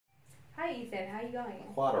Ethan, how are you going?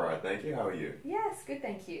 Quite alright, thank you. How are you? Yes, good,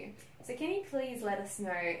 thank you. So can you please let us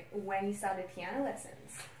know when you started piano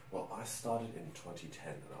lessons? Well, I started in 2010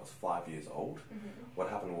 and I was 5 years old. Mm-hmm. What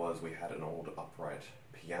happened was we had an old upright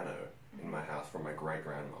piano in my house from my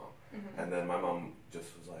great-grandma. Mm-hmm. And then my mum just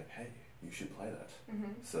was like, hey, you should play that.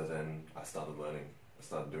 Mm-hmm. So then I started learning. I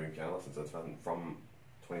started doing piano lessons. That's from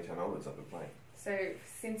 2010 onwards I've been playing. So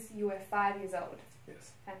since you were 5 years old?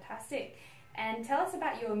 Yes. Fantastic. And tell us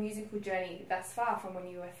about your musical journey thus far from when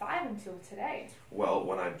you were 5 until today. Well,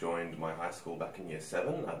 when I joined my high school back in year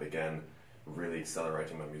 7, I began really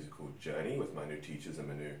accelerating my musical journey with my new teachers and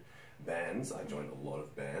my new bands. I joined a lot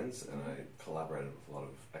of bands and I collaborated with a lot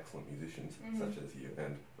of excellent musicians such as you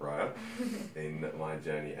and Raya in my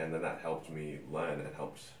journey, and then that helped me learn and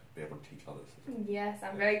helped be able to teach others as well. Yes,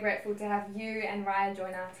 I'm very grateful to have you and Raya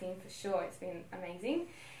join our team for sure. It's been amazing.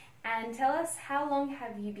 And tell us, how long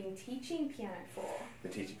have you been teaching piano for?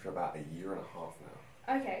 Been teaching for about a year and a half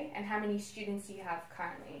now. Okay, and how many students do you have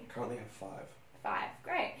currently? Currently have 5. 5,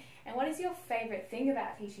 great. And what is your favourite thing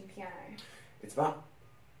about teaching piano? It's about,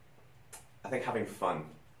 I think, having fun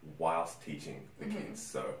whilst teaching the kids.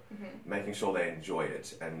 So making sure they enjoy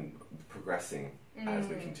it and progressing as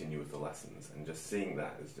we continue with the lessons, and just seeing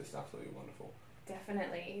that is just absolutely wonderful.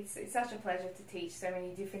 Definitely. It's such a pleasure to teach so many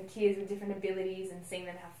different kids with different abilities and seeing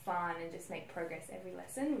them have fun and just make progress every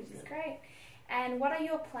lesson, which is great. And what are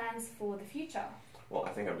your plans for the future? Well, I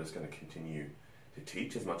think I'm just going to continue to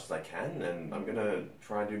teach as much as I can, and I'm going to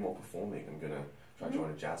try and do more performing. I'm going to try to join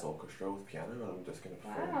a jazz orchestra with piano, and I'm just going to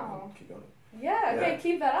perform and keep going. Yeah, okay,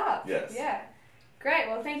 keep that up. Yes. Yeah. Great,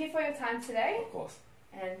 well thank you for your time today. Of course.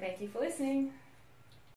 And thank you for listening.